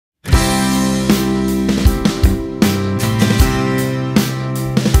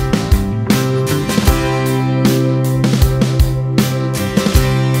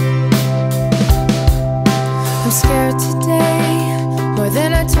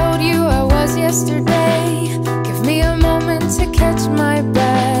yesterday. Give me a moment to catch my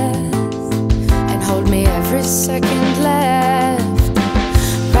breath and hold me every second left.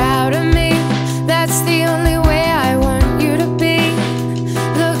 Proud of me, that's the only way I want you to be.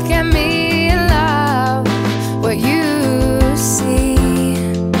 Look at me and love what you see.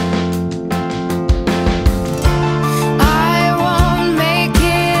 I won't make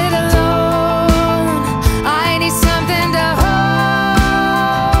it alone. I need something to hold.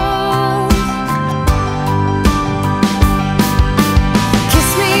 Kiss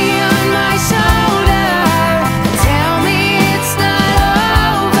me on my shoulder, tell me it's not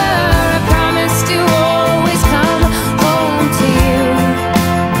over. I promise to always come home to you.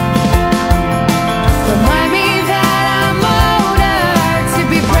 Remind me that I'm older, to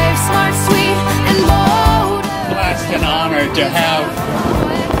be brave, smart, sweet, and bold. Blessed and honored to have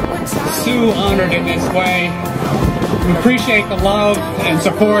Sue honored in this way. We appreciate the love and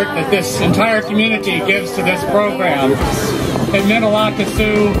support that this entire community gives to this program. It meant a lot to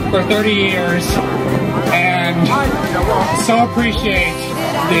Sue for 30 years, and so appreciate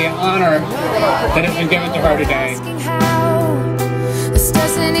the honor that has been given to her today. Asking how this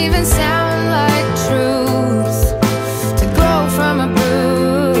doesn't even sound